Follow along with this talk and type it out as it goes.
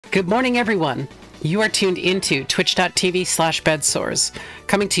Good morning, everyone. You are tuned into twitch.tv/bedsores,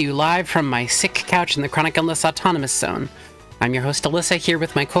 coming to you live from my sick couch in the chronic illness autonomous zone. I'm your host, Alyssa, here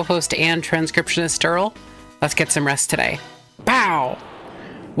with my co-host and transcriptionist, Earl. Let's get some rest today. Pow!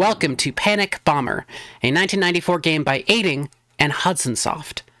 Welcome to Panic Bomber, a 1994 game by Aiding and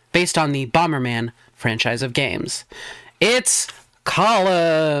Hudsonsoft, based on the Bomberman franchise of games. It's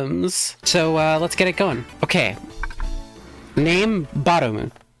columns! So, let's get it going. Okay. Name,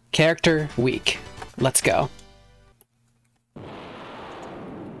 Baromu. Character, weak. Let's go.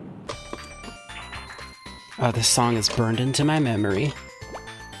 Oh, this song is burned into my memory.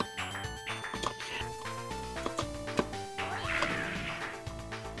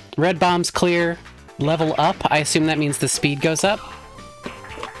 Red bomb's clear. Level up. I assume that means the speed goes up.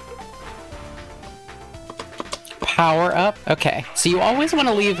 Power up. Okay, so you always want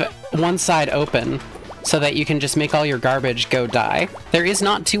to leave one side open so that you can just make all your garbage go die. There is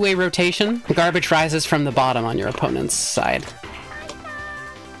not two-way rotation. Garbage rises from the bottom on your opponent's side.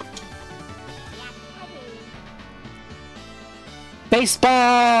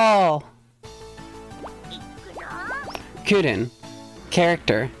 Baseball! Kuden.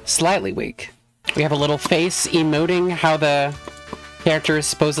 Character, slightly weak. We have a little face emoting how the character is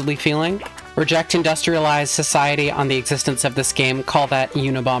supposedly feeling. Reject industrialized society on the existence of this game. Call that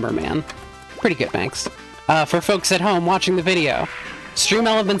Unabomberman. Pretty good, thanks. For folks at home watching the video, Stream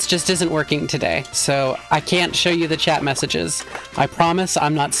Elements just isn't working today, so I can't show you the chat messages. I promise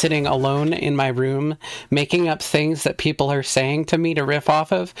I'm not sitting alone in my room making up things that people are saying to me to riff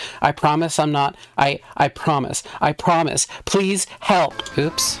off of. I promise I'm not. I promise. I promise. Please help.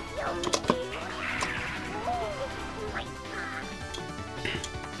 Oops.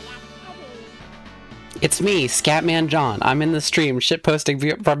 It's me, Scatman John. I'm in the stream,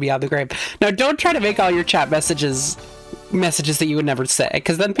 shitposting from Beyond the Grave. Now, don't try to make all your chat messages that you would never say,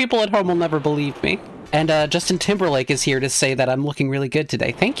 because then people at home will never believe me. And Justin Timberlake is here to say that I'm looking really good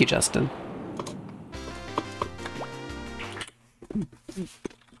today. Thank you, Justin.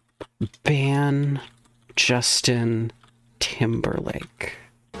 Ban Justin Timberlake.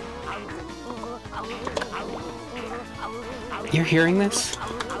 You're hearing this?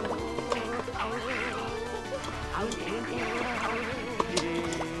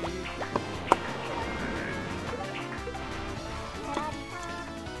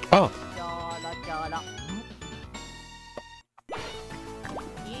 Oh.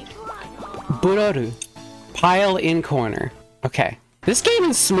 Buroru. Pile in corner. Okay. This game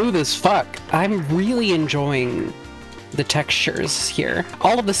is smooth as fuck. I'm really enjoying the textures here.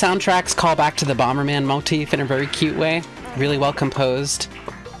 All of the soundtracks call back to the Bomberman motif in a very cute way. Really well composed.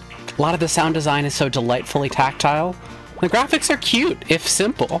 A lot of the sound design is so delightfully tactile. The graphics are cute, if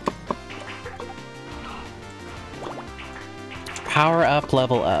simple. Power up,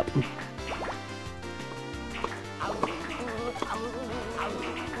 level up.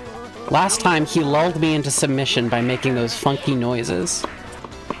 Last time, he lulled me into submission by making those funky noises.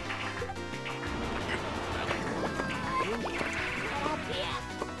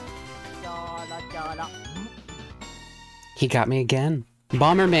 He got me again.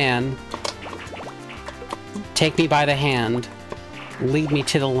 Bomberman, take me by the hand, lead me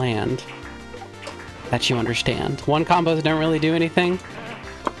to the land. That you understand. One combos don't really do anything.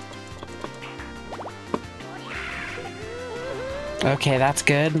 Okay, that's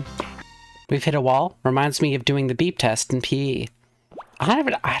good. We've hit a wall. Reminds me of doing the beep test in PE.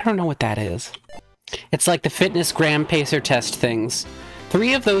 I don't know what that is. It's like the fitness gram pacer test things.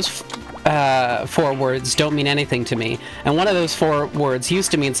 3 of those 4 words don't mean anything to me, and one of those 4 words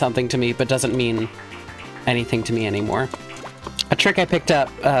used to mean something to me, but doesn't mean anything to me anymore. A trick I picked up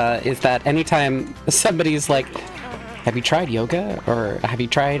is that anytime somebody's like, have you tried yoga? Or have you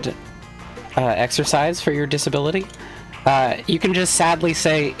tried exercise for your disability? You can just sadly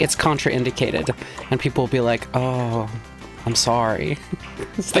say it's contraindicated. And people will be like, oh, I'm sorry.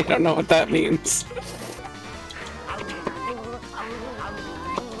 They don't know what that means.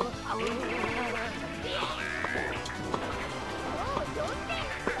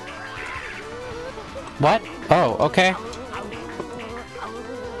 What? Oh, okay.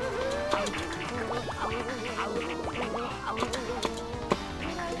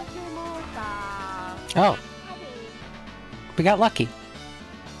 Oh. We got lucky.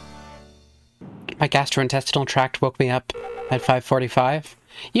 My gastrointestinal tract woke me up at 5:45.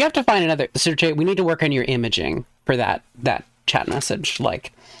 You have to find another... Sir Jay, we need to work on your imaging for that chat message.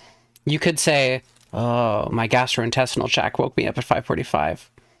 Like, you could say, oh, my gastrointestinal tract woke me up at 5:45.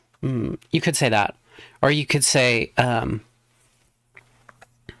 You could say that. Or you could say,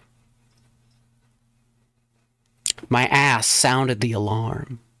 my ass sounded the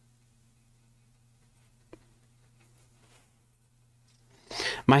alarm.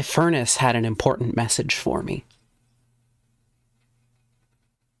 My furnace had an important message for me.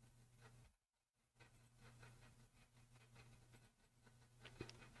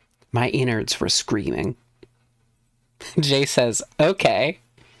 My innards were screaming. Jay says, okay.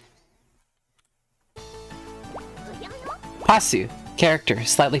 Pasu, character,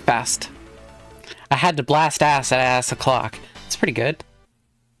 slightly fast. I had to blast ass at ass o'clock. It's pretty good.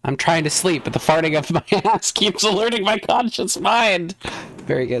 I'm trying to sleep, but the farting of my ass keeps alerting my conscious mind.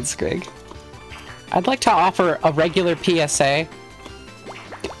 Very good, Skrig. I'd like to offer a regular PSA.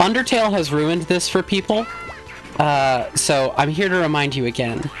 Undertale has ruined this for people, so I'm here to remind you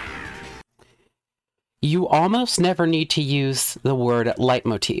again. You almost never need to use the word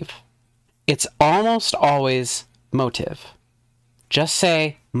leitmotif. It's almost always motive. Just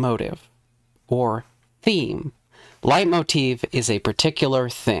say motive or theme. Leitmotif is a particular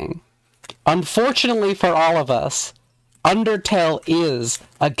thing. Unfortunately for all of us, Undertale is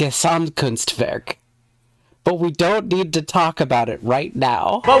a gesamkunstwerk. But we don't need to talk about it right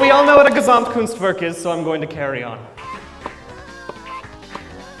now. But we all know what a gesamkunstwerk is, so I'm going to carry on.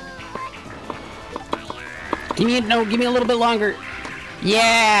 Give me a little bit longer.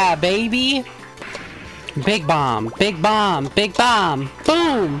 Yeah, baby. Big bomb, big bomb, big bomb.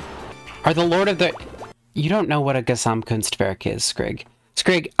 Boom. Are the Lord of the... You don't know what a gesamkunstwerk is, Skrig.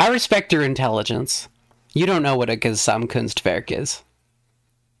 Skrig, I respect your intelligence. You don't know what a gesamkunstwerk is.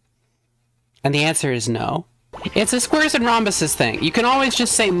 And the answer is no. It's a squares and rhombuses thing. You can always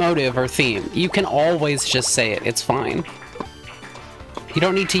just say motive or theme. You can always just say it. It's fine. You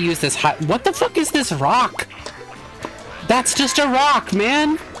don't need to use this high... What the fuck is this rock? That's just a rock,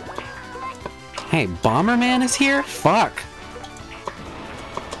 man! Hey, Bomberman is here? Fuck.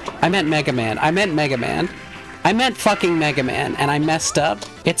 I meant Mega Man. I meant Mega Man. I meant fucking Mega Man, and I messed up.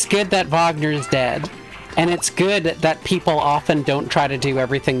 It's good that Wagner's dead. And it's good that people often don't try to do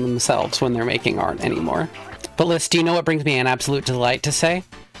everything themselves when they're making art anymore. But Liz, do you know what brings me an absolute delight to say?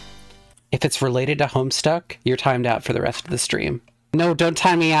 If it's related to Homestuck, you're timed out for the rest of the stream. No, don't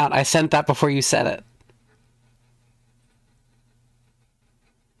time me out. I sent that before you said it.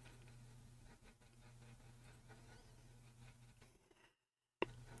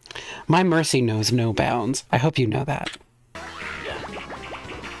 My mercy knows no bounds. I hope you know that.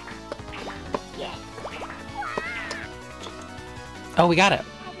 Oh, we got it.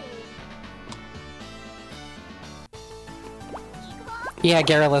 Yeah,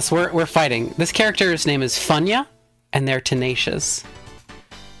 Garrulus, we're fighting. This character's name is Funya, and they're tenacious.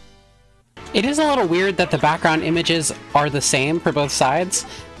 It is a little weird that the background images are the same for both sides.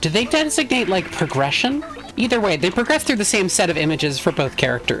 Do they designate, like, progression? Either way, they progress through the same set of images for both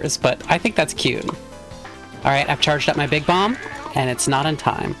characters, but I think that's cute. Alright, I've charged up my big bomb, and it's not in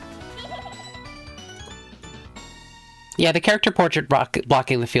time. Yeah, the character portrait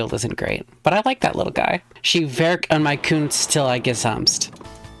blocking the field isn't great, but I like that little guy. She werk an my Kunst till I gesamst.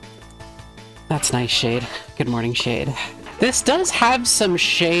 That's nice, Shade. Good morning, Shade. This does have some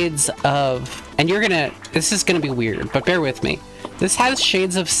shades of... And this is gonna be weird, but bear with me. This has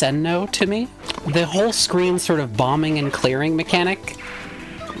shades of Senno to me. The whole screen sort of bombing and clearing mechanic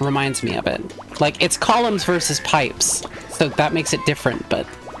reminds me of it. Like, it's columns versus pipes, so that makes it different, but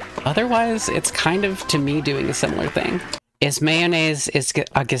otherwise, it's kind of, to me, doing a similar thing. Is mayonnaise is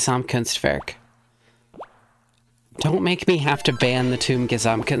a gesamkunstwerk? Don't make me have to ban the tomb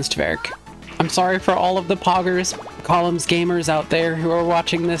gesamkunstwerk. I'm sorry for all of the poggers, columns gamers out there who are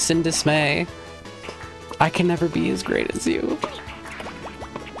watching this in dismay. I can never be as great as you.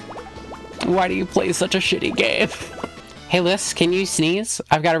 Why do you play such a shitty game? Hey Liz, can you sneeze?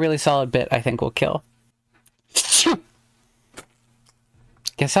 I've got a really solid bit I think will kill.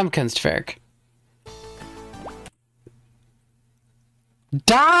 Gesamkunstwerk.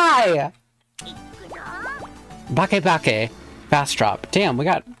 Die! Bake Bake. Fast drop. Damn, we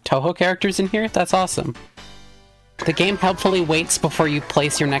got Toho characters in here? That's awesome. The game helpfully waits before you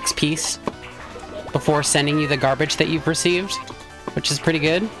place your next piece, before sending you the garbage that you've received, which is pretty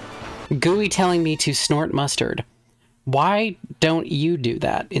good. Gooey telling me to snort mustard. Why don't you do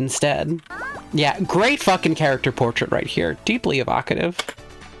that instead? Yeah, great fucking character portrait right here. Deeply evocative.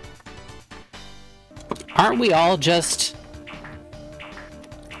 Aren't we all just...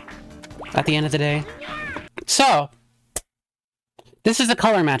 at the end of the day? So, this is a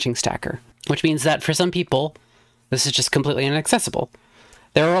color matching stacker, which means that for some people, this is just completely inaccessible.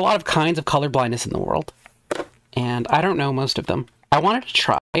 There are a lot of kinds of color blindness in the world, and I don't know most of them. I wanted to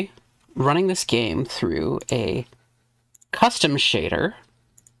try running this game through a custom shader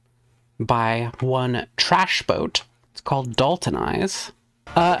by one trash boat. It's called Daltonize.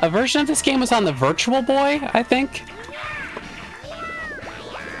 A version of this game was on the Virtual Boy, I think.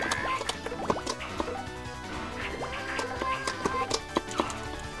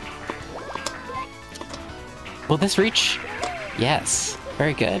 Will this reach? Yes.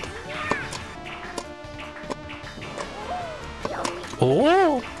 Very good.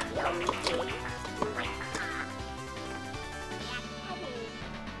 Oh!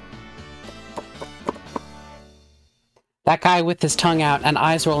 That guy with his tongue out and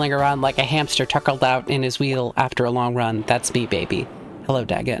eyes rolling around like a hamster tuckled out in his wheel after a long run. That's me, baby. Hello,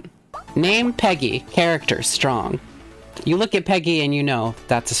 Daggett. Name Peggy. Character strong. You look at Peggy and you know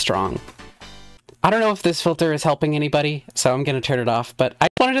that's a strong. I don't know if this filter is helping anybody, so I'm gonna turn it off, but I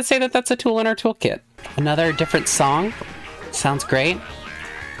wanted to say that that's a tool in our toolkit. Another different song. Sounds great.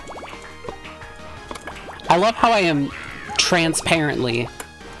 I love how I am transparently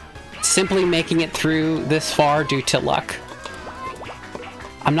simply making it through this far due to luck.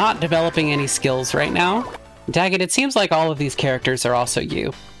 I'm not developing any skills right now. Daggett, it seems like all of these characters are also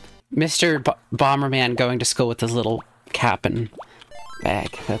you. Mr. Bomberman going to school with his little cap and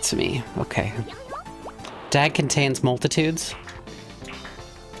bag. That's me. Okay. Dag contains multitudes.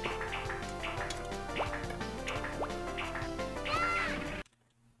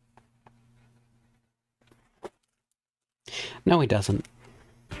 No, he doesn't.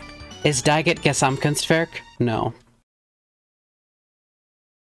 Is Daggett gesamkunstwerk? No.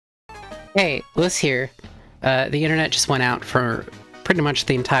 Hey, Liz here. The internet just went out for pretty much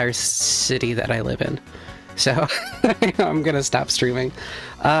the entire city that I live in. So, I'm gonna stop streaming.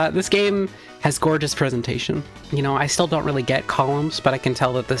 This game has gorgeous presentation. You know, I still don't really get columns, but I can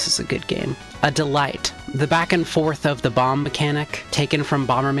tell that this is a good game. A delight. The back and forth of the bomb mechanic, taken from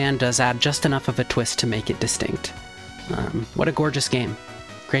Bomberman, does add just enough of a twist to make it distinct. What a gorgeous game.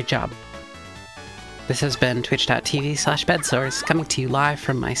 Great job. This has been twitch.tv/bedsores, coming to you live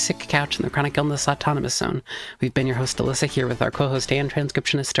from my sick couch in the chronic illness autonomous zone. We've been your host Alyssa, here with our co-host and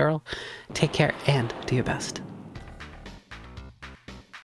transcriptionist Earl. Take care and do your best.